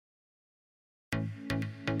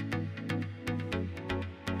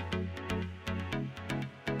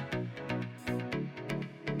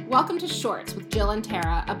Welcome to Shorts with Jill and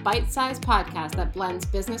Tara, a bite-sized podcast that blends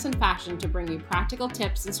business and fashion to bring you practical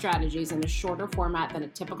tips and strategies in a shorter format than a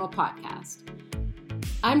typical podcast.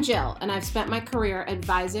 I'm Jill, and I've spent my career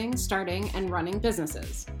advising, starting, and running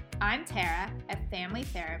businesses. I'm Tara, a family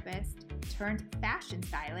therapist turned fashion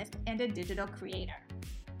stylist and a digital creator.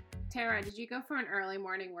 Tara, did you go for an early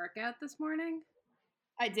morning workout this morning?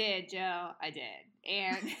 I did, Jill. I did.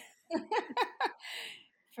 And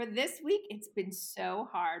for this week, it's been so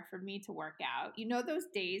hard for me to work out. You know, those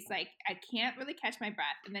days, like I can't really catch my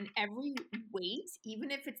breath. And then every weight,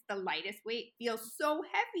 even if it's the lightest weight, feels so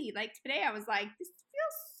heavy. Like today, I was like, this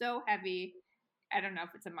feels so heavy. I don't know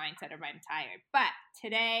if it's a mindset or I'm tired. But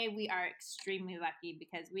today, we are extremely lucky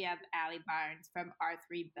because we have Allie Barnes from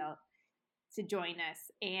R3 Built to join us.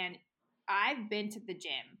 And I've been to the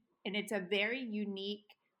gym, and it's a very unique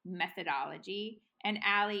methodology. And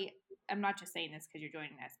Allie, I'm not just saying this because you're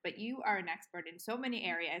joining us, but you are an expert in so many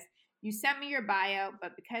areas. You sent me your bio,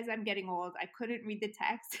 but because I'm getting old, I couldn't read the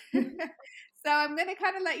text. So I'm going to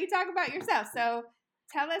kind of let you talk about yourself. So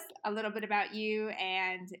tell us a little bit about you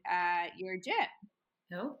and your gym.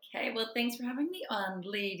 Okay, well, thanks for having me on,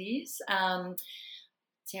 ladies.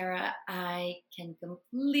 Tara, I can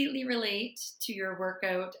completely relate to your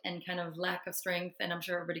workout and kind of lack of strength, and I'm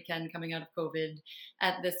sure everybody can coming out of COVID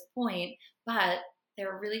at this point, but there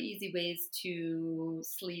are really easy ways to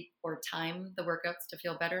sleep or time the workouts to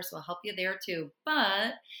feel better, so I'll help you there too.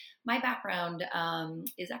 But my background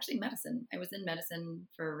is actually medicine. I was in medicine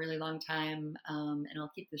for a really long time, and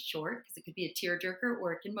I'll keep this short because it could be a tearjerker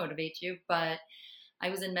or it can motivate you, but I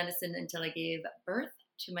was in medicine until I gave birth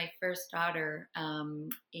to my first daughter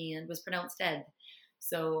and was pronounced dead.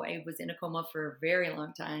 So I was in a coma for a very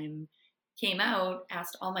long time, came out,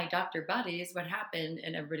 asked all my doctor buddies what happened,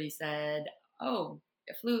 and everybody said, oh,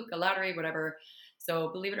 a fluke, a lottery, whatever. So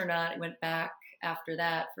believe it or not, I went back after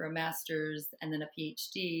that for a master's and then a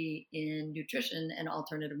PhD in nutrition and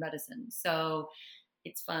alternative medicine. So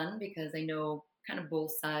it's fun because I know kind of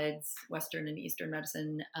both sides, Western and Eastern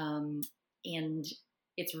medicine, and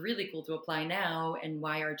it's really cool to apply now. And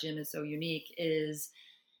why our gym is so unique is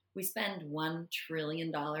we spend $1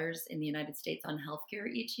 trillion in the United States on healthcare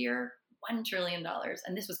each year. $1 trillion.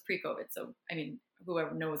 And this was pre-COVID. So, I mean,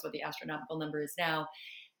 whoever knows what the astronomical number is now.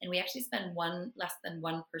 And we actually spend less than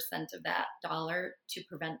 1% of that dollar to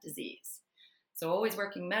prevent disease. So always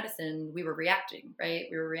working medicine, we were reacting, right?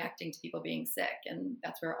 We were reacting to people being sick. And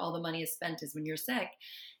that's where all the money is spent, is when you're sick.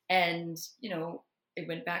 And, you know, it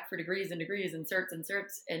went back for degrees and degrees and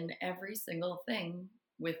certs, and every single thing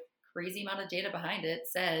with crazy amount of data behind it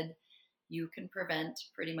said you can prevent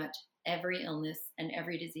pretty much every illness and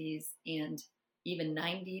every disease and even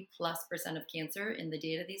 90+% of cancer in the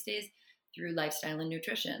data these days through lifestyle and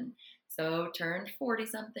nutrition. So turned 40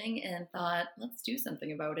 something and thought, let's do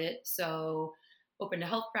something about it. So opened a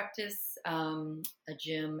health practice, a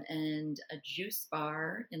gym and a juice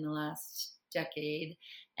bar in the last decade,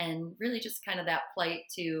 and really just kind of that plight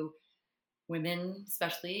to women,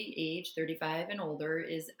 especially age 35 and older,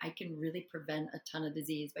 is I can really prevent a ton of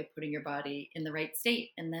disease by putting your body in the right state,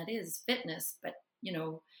 and that is fitness. But you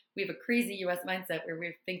know, we have a crazy US mindset where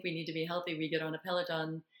we think we need to be healthy. We get on a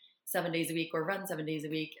Peloton 7 days a week or run 7 days a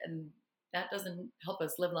week, and that doesn't help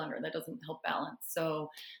us live longer. That doesn't help balance. So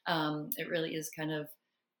it really is kind of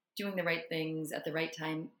doing the right things at the right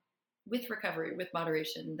time with recovery, with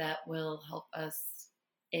moderation, that will help us,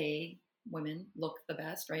 women look the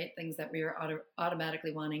best, right? Things that we are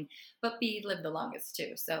automatically wanting, but B, live the longest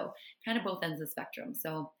too. So kind of both ends of the spectrum.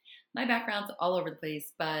 So my background's all over the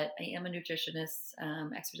place, but I am a nutritionist,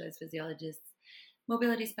 exercise physiologist,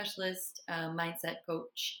 mobility specialist, mindset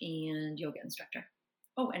coach, and yoga instructor.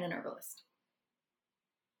 Oh, and an herbalist.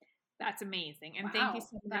 That's amazing. And wow, thank you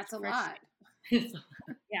so much. That's a lot.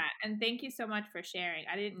 Yeah. And thank you so much for sharing.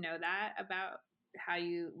 I didn't know that about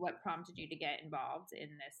what prompted you to get involved in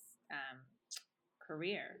this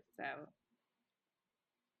career. So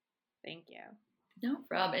thank you. No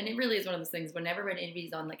problem. And it really is one of those things, whenever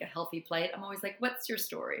anybody's on like a healthy plate, I'm always like, what's your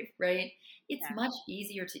story, right? It's much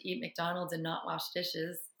easier to eat McDonald's and not wash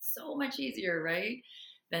dishes. So much easier, right?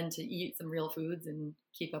 Than to eat some real foods and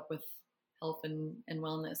keep up with health and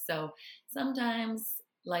wellness. So sometimes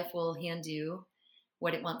life will hand you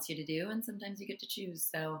what it wants you to do, and sometimes you get to choose.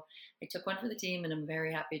 So I took one for the team, and I'm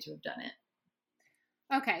very happy to have done it.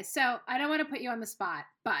 Okay, so I don't want to put you on the spot,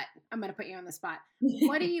 but I'm going to put you on the spot.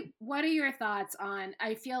 What are your thoughts on,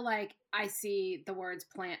 I feel like I see the words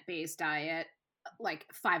plant-based diet like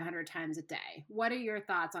 500 times a day. What are your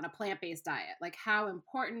thoughts on a plant-based diet? Like, how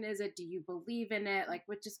important is it? Do you believe in it? Like,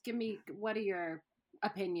 just give me, what are your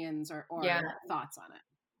opinions or thoughts on it?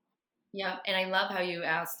 Yeah, and I love how you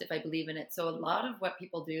asked if I believe in it. So a lot of what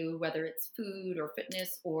people do, whether it's food or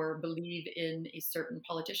fitness or believe in a certain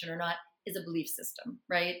politician or not, is a belief system,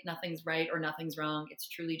 right? Nothing's right or nothing's wrong. It's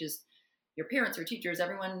truly just your parents or teachers,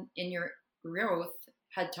 everyone in your growth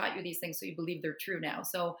had taught you these things, so you believe they're true now.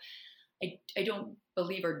 So I don't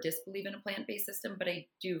believe or disbelieve in a plant-based system, but I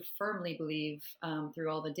do firmly believe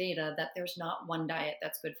through all the data that there's not one diet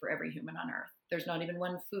that's good for every human on earth. There's not even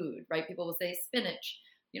one food, right? People will say spinach.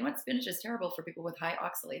 You know what? Spinach is terrible for people with high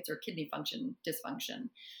oxalates or kidney function dysfunction.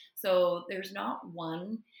 So there's not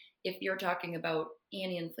one. If you're talking about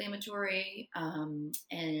anti-inflammatory and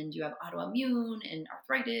you have autoimmune and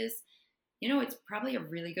arthritis, it's probably a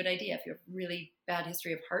really good idea if you have really bad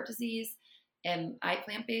history of heart disease. Am I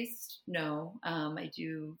plant-based? No. I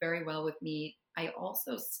do very well with meat. I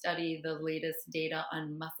also study the latest data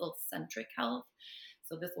on muscle-centric health.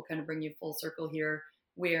 So this will kind of bring you full circle here,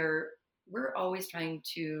 where we're always trying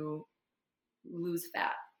to lose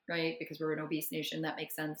fat, right? Because we're an obese nation. That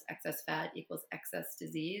makes sense. Excess fat equals excess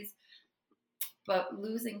disease. But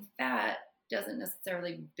losing fat doesn't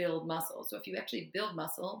necessarily build muscle. So if you actually build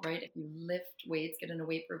muscle, right? If you lift weights, get in a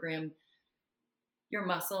weight program, your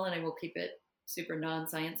muscle, and I will keep it super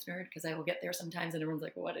non-science nerd because I will get there sometimes and everyone's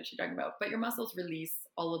like, well, what is she talking about? But your muscles release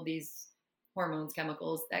all of these hormones,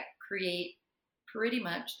 chemicals that create pretty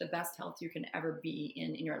much the best health you can ever be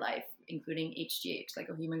in your life, including HGH, like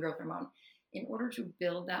a human growth hormone. In order to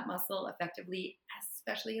build that muscle effectively,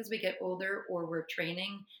 especially as we get older or we're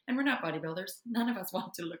training, and we're not bodybuilders, none of us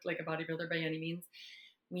want to look like a bodybuilder by any means,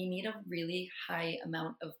 we need a really high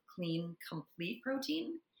amount of clean, complete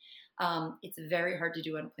protein. It's very hard to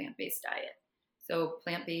do on a plant-based diet. So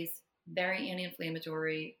plant-based, very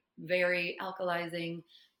anti-inflammatory, very alkalizing.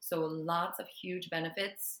 So lots of huge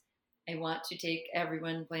benefits. I want to take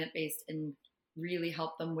everyone plant-based and really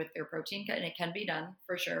help them with their protein. And it can be done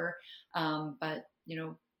for sure. But,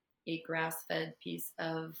 a grass-fed piece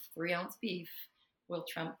of 3-ounce beef will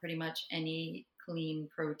trump pretty much any clean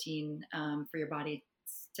protein for your body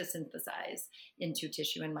to synthesize into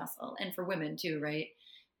tissue and muscle. And for women too, right?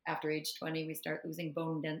 After age 20, we start losing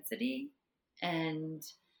bone density and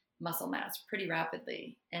muscle mass pretty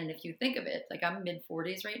rapidly. And if you think of it, like I'm mid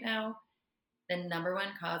 40s right now, the number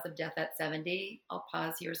one cause of death at 70, I'll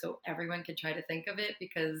pause here so everyone can try to think of it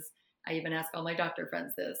because I even ask all my doctor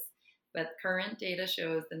friends this. But current data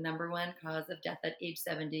shows the number one cause of death at age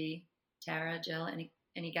 70. Tara, Jill,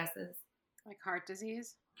 any guesses? Like heart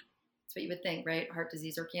disease? That's what you would think, right? Heart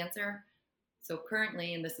disease or cancer. So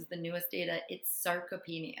currently, and this is the newest data, it's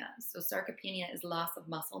sarcopenia. So sarcopenia is loss of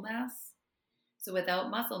muscle mass. So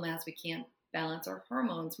without muscle mass, we can't balance our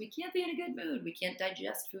hormones. We can't be in a good mood. We can't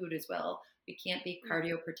digest food as well. We can't be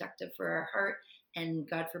cardioprotective for our heart. And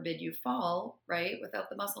God forbid you fall, right? Without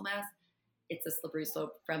the muscle mass, it's a slippery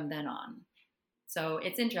slope from then on. So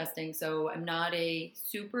it's interesting. So I'm not a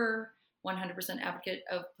super 100% advocate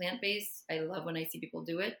of plant-based. I love when I see people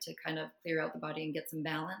do it to kind of clear out the body and get some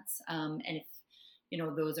balance. And if,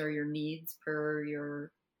 those are your needs per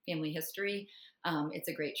your family history, it's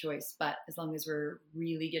a great choice. But as long as we're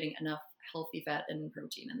really getting enough healthy fat and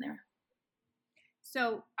protein in there.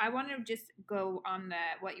 So I want to just go on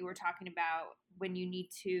what you were talking about when you need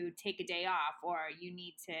to take a day off or you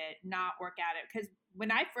need to not work out it. Because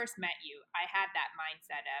when I first met you, I had that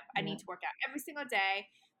mindset of I need to work out every single day.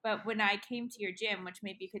 But when I came to your gym, which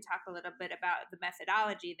maybe you could talk a little bit about the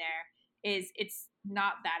methodology there, it's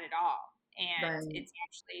not that at all. And It's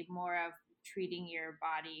actually more of treating your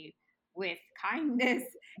body with kindness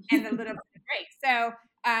and a little bit of break. So,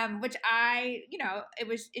 which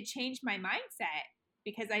it changed my mindset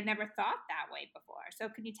because I never thought that way before. So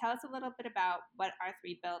can you tell us a little bit about what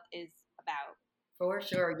R3 Built is about? For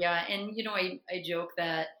sure. Yeah. And, I joke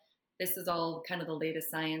that this is all kind of the latest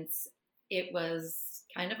science. It was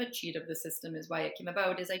kind of a cheat of the system is why it came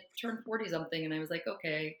about is I turned 40 something and I was like,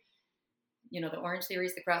 okay, the Orange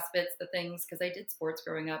Theories, the CrossFits, the things, because I did sports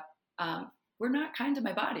growing up, were not kind to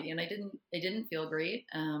my body and I didn't feel great.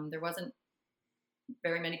 There wasn't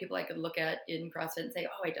very many people I could look at in CrossFit and say,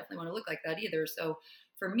 oh, I definitely want to look like that either. So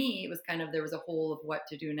for me, it was kind of, there was a hole of what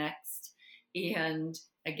to do next. And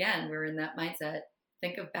again, we're in that mindset.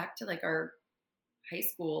 Think of back to like our high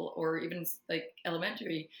school or even like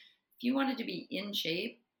elementary. If you wanted to be in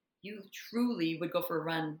shape, you truly would go for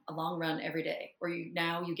a long run every day, or you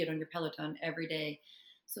get on your Peloton every day.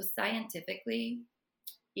 So scientifically,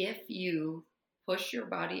 if you push your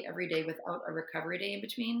body every day without a recovery day in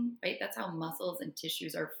between, right? That's how muscles and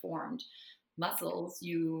tissues are formed. Muscles,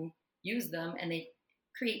 you use them and they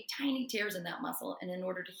create tiny tears in that muscle. And in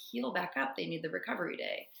order to heal back up, they need the recovery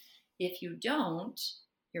day. If you don't,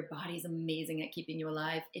 Your body's amazing at keeping you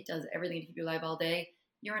alive. It does everything to keep you alive all day.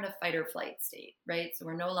 You're in a fight or flight state, right? So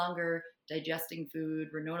we're no longer digesting food.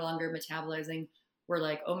 We're no longer metabolizing. We're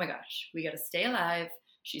like, oh my gosh, we got to stay alive.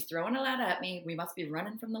 She's throwing a lot at me. We must be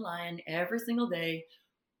running from the lion every single day.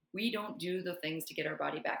 We don't do the things to get our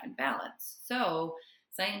body back in balance. So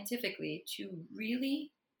scientifically, to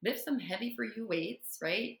really lift some heavy for you weights,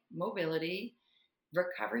 right? Mobility,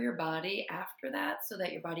 recover your body after that so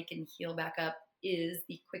that your body can heal back up is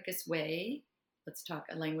the quickest way. Let's talk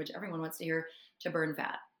a language everyone wants to hear, to burn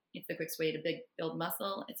fat. It's the quickest way to build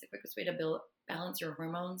muscle. It's the quickest way to balance your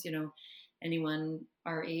hormones. You know, anyone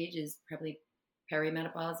our age is probably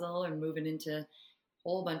perimenopausal or moving into a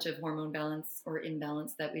whole bunch of hormone balance or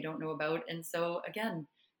imbalance that we don't know about. And so again,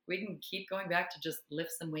 we can keep going back to just lift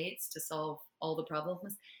some weights to solve all the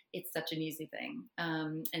problems. It's such an easy thing.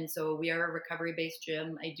 And so we are a recovery-based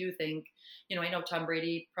gym. I do think, you know, I know Tom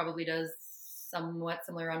Brady probably does somewhat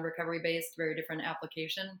similar on recovery-based, very different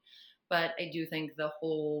application. But I do think the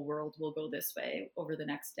whole world will go this way over the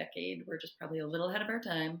next decade. We're just probably a little ahead of our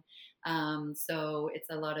time. So it's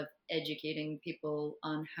a lot of educating people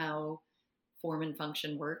on how form and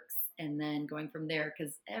function works, and then going from there,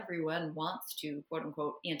 because everyone wants to, quote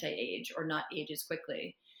unquote, anti-age or not age as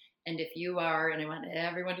quickly. And if you are, and I want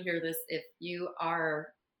everyone to hear this, if you are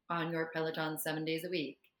on your Peloton 7 days a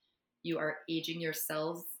week, you are aging your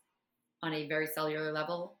cells on a very cellular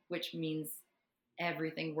level, which means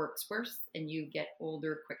everything works worse and you get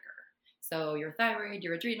older quicker. So your thyroid,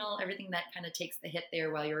 your adrenal, everything that kind of takes the hit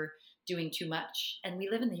there while you're doing too much. And we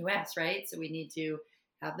live in the US, right? So we need to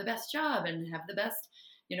have the best job and have the best,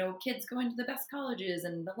 you know, kids going to the best colleges,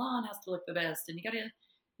 and the lawn has to look the best. And you got to,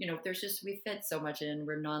 you know, there's just, we fit so much in,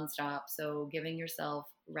 we're nonstop. So giving yourself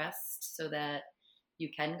rest so that you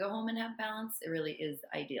can go home and have balance, it really is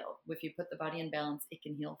ideal. If you put the body in balance, it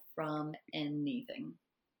can heal from anything.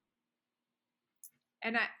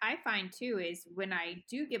 And I find too is when I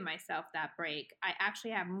do give myself that break, I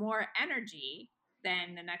actually have more energy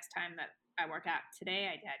than the next time that I work out. Today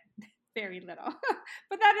I had very little,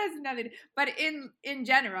 but that is another. But in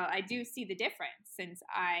general, I do see the difference since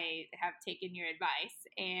I have taken your advice,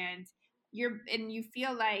 and you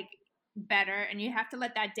feel like better, and you have to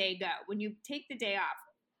let that day go. When you take the day off,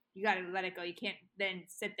 you got to let it go. You can't then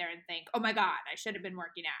sit there and think, oh my God, I should have been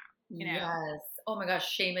working out. You know? Yes. Oh my gosh,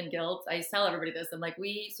 shame and guilt. I tell everybody this. I'm like,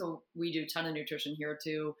 we do a ton of nutrition here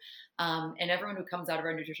too. And everyone who comes out of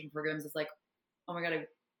our nutrition programs is like, oh my God,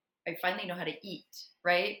 I finally know how to eat,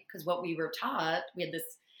 right? Because what we were taught, we had this,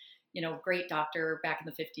 you know, great doctor back in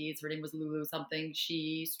the 50s. Her name was Lulu something.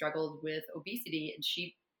 She struggled with obesity, and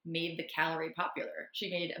she made the calorie popular. She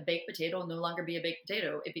made a baked potato no longer be a baked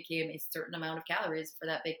potato. It became a certain amount of calories for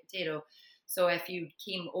that baked potato. So if you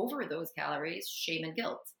came over those calories, shame and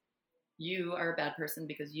guilt. You are a bad person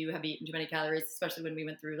because you have eaten too many calories, especially when we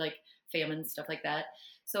went through like famine, stuff like that.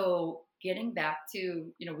 So getting back to,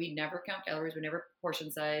 you know, we never count calories, we never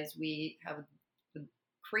portion size. We have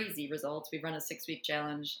crazy results. We run a 6-week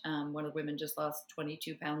challenge. One of the women just lost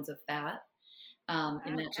 22 pounds of fat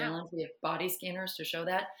in that challenge. We have body scanners to show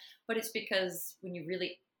that. But it's because when you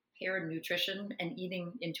really pair nutrition and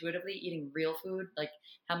eating intuitively, eating real food, like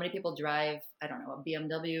how many people drive, I don't know, a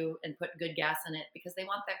BMW and put good gas in it because they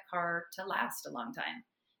want that car to last a long time,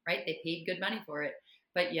 right? They paid good money for it,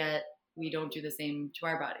 but yet we don't do the same to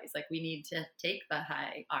our bodies. Like we need to take the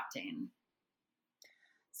high octane.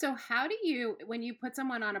 So how do you, when you put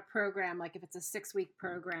someone on a program, like if it's a 6-week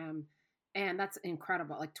program, and that's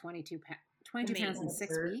incredible, like 22 pounds in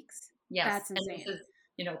 6 weeks? Yes. That's insane. And this is,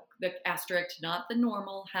 you know, the asterisk, not the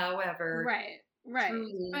normal. However, right.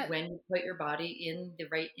 Truly, when you put your body in the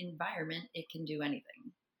right environment, it can do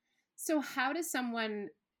anything. So how does someone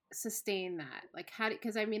sustain that? Like how do,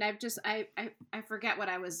 because I mean, I forget what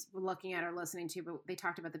I was looking at or listening to, but they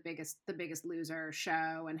talked about the biggest loser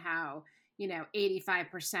show, and how, you know,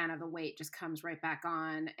 85% of the weight just comes right back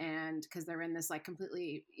on, and because they're in this like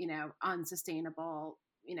completely, you know, unsustainable,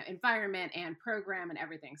 you know, environment and program and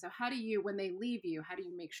everything. So how do you, when they leave you, how do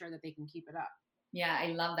you make sure that they can keep it up? Yeah, I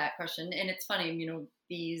love that question. And it's funny, you know,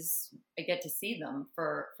 I get to see them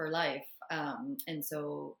for life. And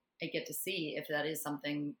so I get to see if that is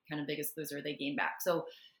something kind of Biggest Loser they gain back. So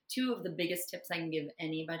 2 of the biggest tips I can give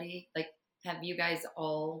anybody, like, have you guys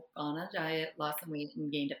all gone on a diet, lost some weight,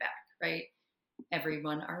 and gained it back, right?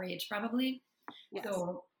 Everyone our age probably. Yes.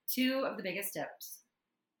 So 2 of the biggest tips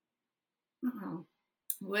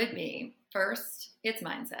would be, first, it's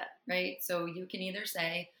mindset, right? So you can either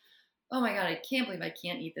say, oh my God, I can't believe I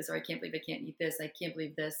can't eat this, or I can't believe I can't eat this. I can't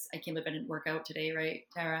believe this. I can't believe I didn't work out today, right,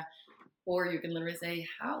 Tara? Or you can literally say,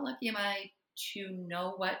 how lucky am I to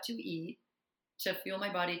know what to eat, to fuel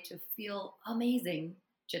my body to feel amazing,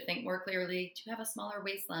 to think more clearly, to have a smaller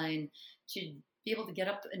waistline, to be able to get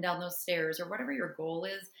up and down those stairs or whatever your goal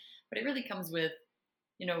is. But it really comes with,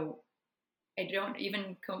 you know, I don't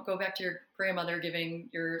even go back to your grandmother giving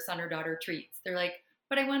your son or daughter treats. They're like,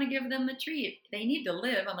 but I want to give them a treat. They need to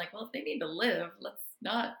live. I'm like, well, if they need to live, let's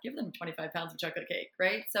not give them 25 pounds of chocolate cake,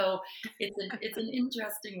 right? So it's an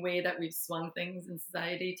interesting way that we've swung things in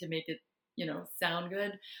society to make it, you know, sound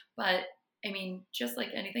good. But I mean, just like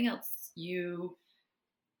anything else, you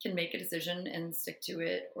can make a decision and stick to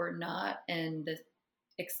it or not. And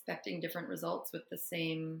expecting different results with the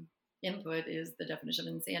same input is the definition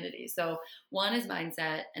of insanity. So one is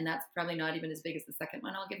mindset, and that's probably not even as big as the second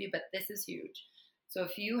one I'll give you, but this is huge. So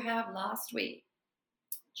if you have lost weight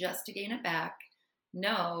just to gain it back,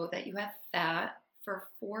 know that you have fat for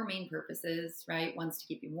four main purposes, right? One's to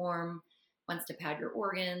keep you warm, one's to pad your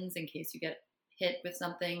organs in case you get hit with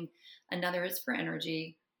something. Another is for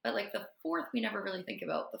energy. But like the fourth, we never really think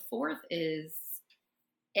about. The fourth is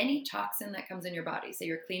any toxin that comes in your body. Say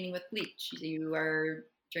you're cleaning with bleach, you are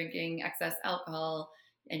drinking excess alcohol,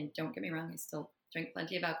 and don't get me wrong, I still drink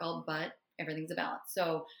plenty of alcohol, but everything's a balance.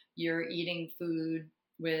 So you're eating food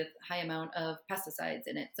with high amount of pesticides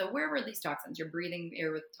in it. So wherever these toxins, you're breathing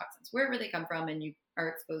air with toxins, wherever they come from, and you are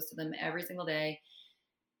exposed to them every single day,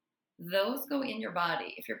 those go in your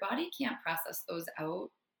body. If your body can't process those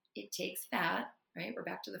out, it takes fat, right? We're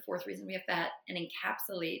back to the fourth reason we have fat, and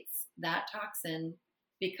encapsulates that toxin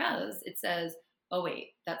because it says, oh wait,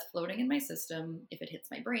 that's floating in my system. If it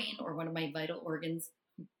hits my brain or one of my vital organs,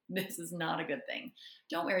 this is not a good thing.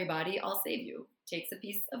 Don't worry, body, I'll save you. Takes a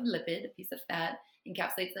piece of lipid, a piece of fat,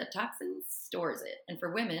 encapsulates that toxin, stores it. And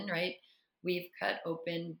for women, right, we've cut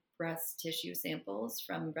open breast tissue samples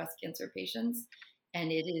from breast cancer patients,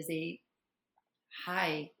 and it is a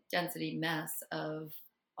high density mess of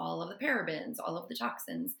all of the parabens, all of the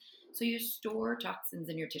toxins. So you store toxins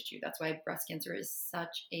in your tissue. That's why breast cancer is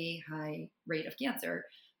such a high rate of cancer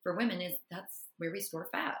for women, is that's where we store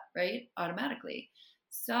fat, right? Automatically.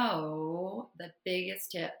 So the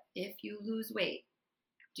biggest tip, if you lose weight,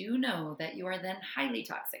 do know that you are then highly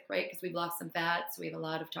toxic, right? Because we've lost some fat, so we have a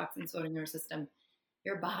lot of toxins floating in our system.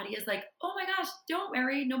 Your body is like, oh my gosh, don't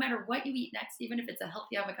worry. No matter what you eat next, even if it's a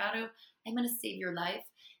healthy avocado, I'm going to save your life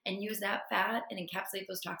and use that fat and encapsulate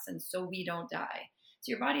those toxins so we don't die. So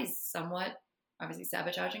your body's somewhat obviously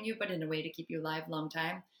sabotaging you, but in a way to keep you alive a long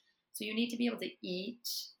time. So you need to be able to eat,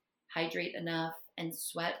 hydrate enough, and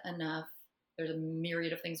sweat enough. There's a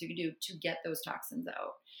myriad of things you can do to get those toxins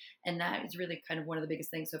out. And that is really kind of one of the biggest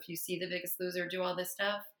things. So if you see The Biggest Loser do all this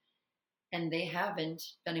stuff and they haven't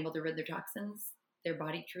been able to rid their toxins, their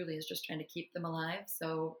body truly is just trying to keep them alive.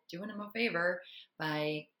 So doing them a favor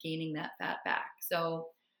by gaining that fat back. So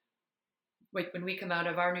like when we come out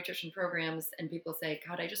of our nutrition programs and people say,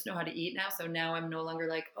 God, I just know how to eat now. So now I'm no longer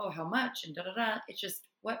like, oh, how much? And da-da-da. It's just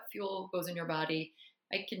what fuel goes in your body.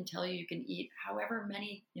 I can tell you, you can eat however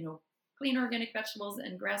many, clean organic vegetables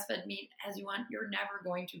and grass-fed meat as you want. You're never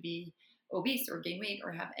going to be obese or gain weight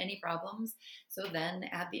or have any problems. So then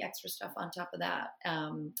add the extra stuff on top of that.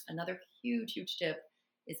 Another huge, huge tip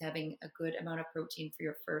is having a good amount of protein for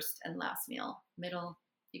your first and last meal. Middle,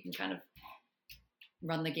 you can kind of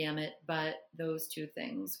run the gamut, but those two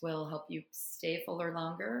things will help you stay fuller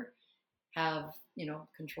longer, have,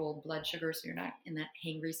 controlled blood sugar so you're not in that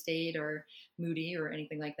hangry state or moody or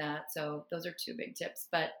anything like that. So those are two big tips.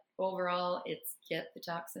 But overall, it's get the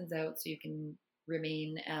toxins out so you can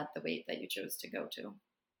remain at the weight that you chose to go to.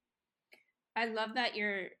 I love that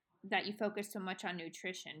you focus so much on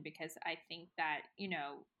nutrition, because I think that,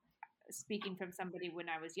 speaking from somebody when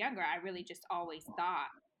I was younger, I really just always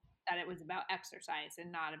thought that it was about exercise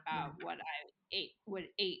and not about what I ate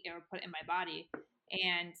or put in my body.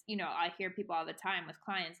 And, I hear people all the time with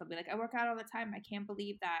clients, they'll be like, I work out all the time. I can't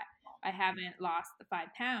believe that I haven't lost the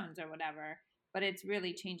 5 pounds or whatever, but it's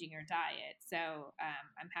really changing your diet. So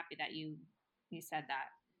I'm happy that you said that.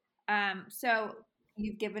 So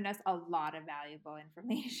you've given us a lot of valuable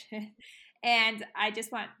information, and I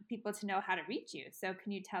just want people to know how to reach you. So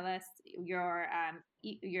can you tell us your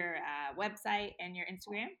website and your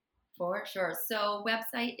Instagram? For sure. So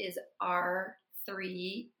website is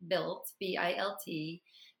r3bilt,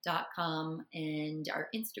 BILT.com, and our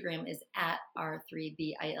Instagram is at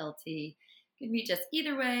r3bilt. You can reach us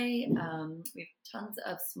either way. We have tons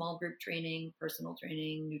of small group training, personal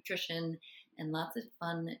training, nutrition, and lots of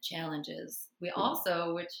fun challenges. We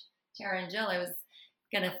also, which Tara and Jill, I was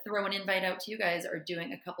going to throw an invite out to you guys, are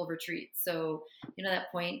doing a couple retreats. So,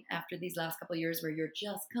 that point after these last couple of years where you're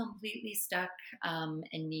just completely stuck and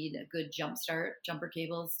need a good jumper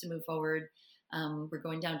cables to move forward. We're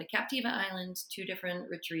going down to Captiva Island, 2 different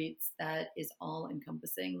retreats that is all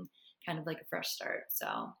encompassing, kind of like a fresh start.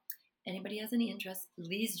 So anybody has any interest,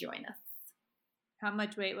 please join us. How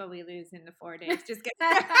much weight will we lose in the 4 days? Just get.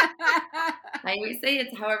 I always say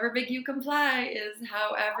it's however big you comply is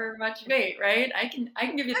however much weight, right? I can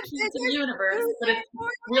give you the keys to the universe, but it's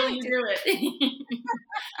will you do it?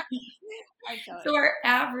 So our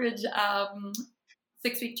average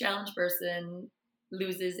 6-week challenge person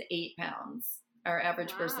loses 8 pounds. Our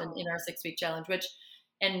average person in our 6-week challenge,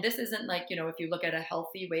 and this isn't like, if you look at a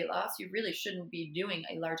healthy weight loss, you really shouldn't be doing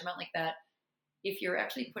a large amount like that. If you're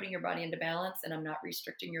actually putting your body into balance and I'm not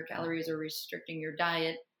restricting your calories or restricting your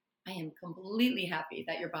diet, I am completely happy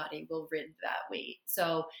that your body will rid that weight.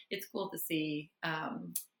 So it's cool to see how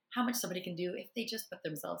much somebody can do if they just put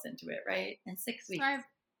themselves into it, right? In 6 weeks. So I have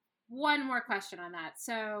one more question on that.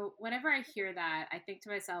 So whenever I hear that, I think to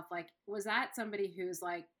myself, like, was that somebody who's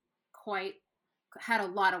like had a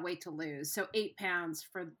lot of weight to lose? So 8 pounds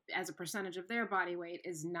as a percentage of their body weight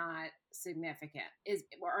is not significant.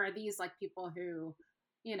 Or are these like people who,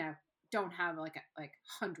 don't have like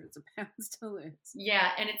hundreds of pounds to lose?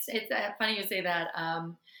 Yeah, and it's funny you say that.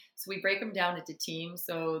 So we break them down into teams.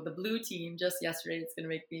 So the blue team, just yesterday, it's going to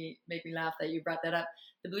make me laugh that you brought that up.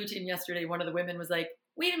 The blue team yesterday, one of the women was like,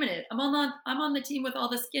 "Wait a minute, I'm on the team with all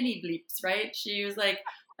the skinny bleeps, right?" She was like,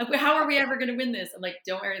 "How are we ever going to win this?" I'm like,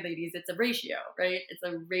 "Don't worry, ladies. It's a ratio, right? It's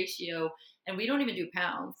a ratio, and we don't even do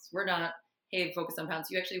pounds. We're not, hey, focus on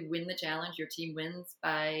pounds. You actually win the challenge. Your team wins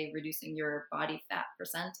by reducing your body fat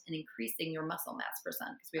percent and increasing your muscle mass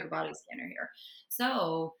percent, because we have a body scanner here.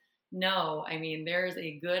 So no, I mean, there's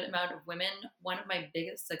a good amount of women. One of my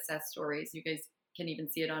biggest success stories, you guys can even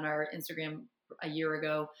see it on our Instagram a year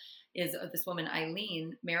ago, is this woman,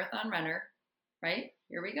 Eileen, marathon runner, right?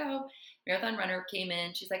 Here we go. Marathon runner came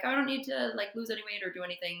in. She's like, "I don't need to like lose any weight or do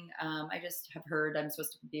anything. I just have heard I'm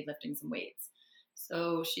supposed to be lifting some weights."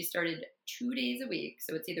 So she started 2 days a week.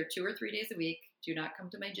 So it's either 2 or 3 days a week. Do not come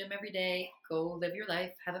to my gym every day. Go live your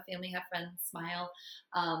life, have a family, have friends, smile.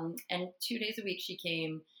 And 2 days a week she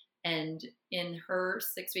came. And in her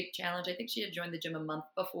 6-week challenge, I think she had joined the gym a month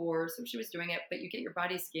before, so she was doing it, but you get your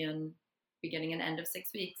body scan beginning and end of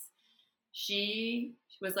 6 weeks. She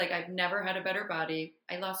was like, "I've never had a better body.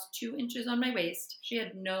 I lost 2 inches on my waist." She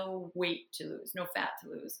had no weight to lose, no fat to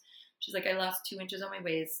lose. She's like, "I lost 2 inches on my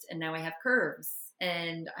waist and now I have curves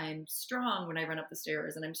and I'm strong when I run up the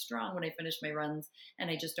stairs and I'm strong when I finish my runs and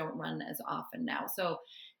I just don't run as often now." So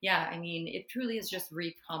yeah, I mean, it truly is just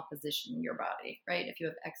recompositioning your body, right? If you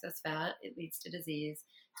have excess fat, it leads to disease.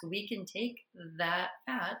 So we can take that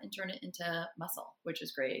fat and turn it into muscle, which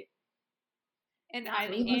is great. And I'm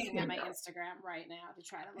looking at my Instagram right now to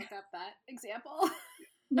try to look up that example.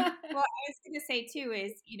 Well, I was going to say too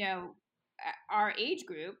is, our age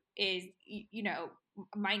group is,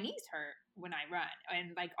 my knees hurt when I run,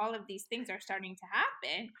 and like all of these things are starting to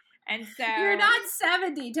happen. And so you're not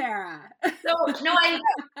 70, Tara. No,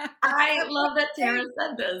 I love that Tara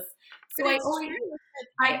said this. So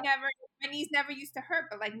my knees never used to hurt,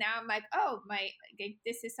 but like now I'm like, oh,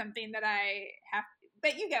 this is something that I have.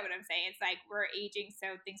 But you get what I'm saying. It's like we're aging,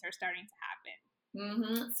 so things are starting to happen.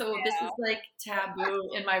 Mm-hmm. So this is like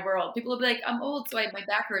taboo in my world. People will be like, "I'm old, so my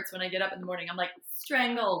back hurts when I get up in the morning." I'm like,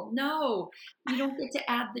 strangle. No, you don't get to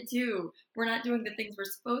add the 2. We're not doing the things we're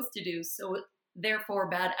supposed to do. So therefore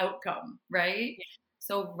bad outcome, right? Yeah.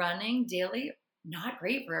 So running daily, not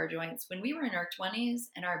great for our joints. When we were in our 20s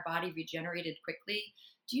and our body regenerated quickly,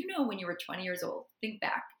 do you know when you were 20 years old, think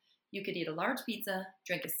back, you could eat a large pizza,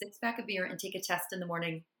 drink a 6-pack of beer, and take a test in the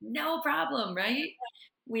morning. No problem, right?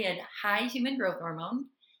 We had high human growth hormone,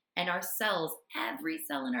 and our cells, every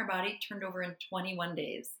cell in our body, turned over in 21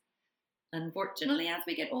 days. Unfortunately, as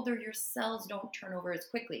we get older, your cells don't turn over as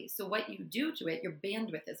quickly. So what you do to it, your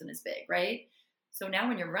bandwidth isn't as big, right? So now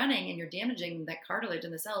when you're running and you're damaging that cartilage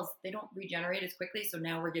in the cells, they don't regenerate as quickly. So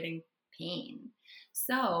now we're getting pain.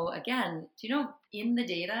 So again, do you know, in the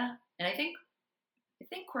data, and I think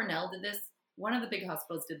Cornell did this, one of the big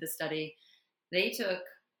hospitals did this study. They took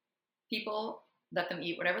people, let them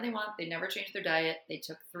eat whatever they want. They never changed their diet. They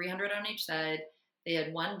took 300 on each side. They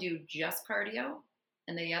had one do just cardio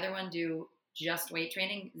and the other one do just weight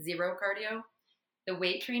training, 0 cardio. The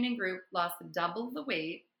weight training group lost double the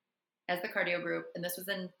weight as the cardio group, and this was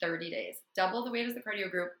in 30 days. Double the weight as the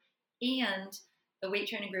cardio group, and the weight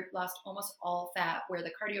training group lost almost all fat, where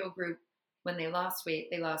the cardio group, when they lost weight,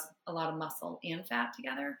 they lost a lot of muscle and fat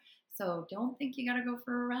together. So don't think you got to go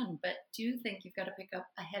for a run, but do think you've got to pick up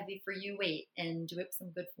a heavy for you weight and do it with some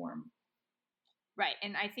good form. Right.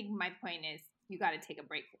 And I think my point is you got to take a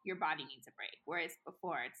break. Your body needs a break. Whereas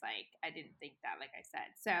before it's like, I didn't think that, like I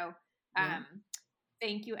said. So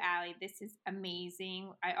Thank you, Allie. This is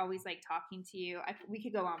amazing. I always like talking to you. We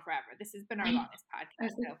could go on forever. This has been our longest podcast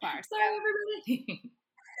so far. Sorry, everybody.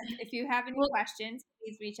 If you have any questions,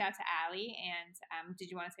 please reach out to Allie. And did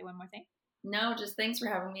you want to say one more thing? No, just thanks for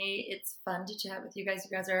having me. It's fun to chat with you guys.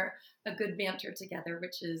 You guys are a good banter together,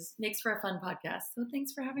 which makes for a fun podcast. So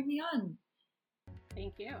thanks for having me on.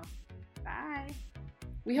 Thank you. Bye.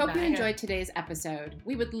 We hope you enjoyed today's episode.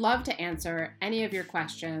 We would love to answer any of your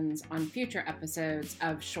questions on future episodes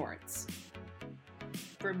of Shorts.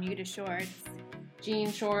 Bermuda shorts.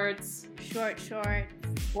 Jean shorts. Short shorts.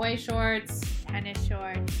 Boy shorts. Tennis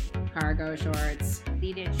shorts. Cargo shorts.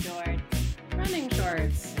 Pleated shorts. Running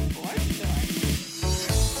shorts. Board shorts.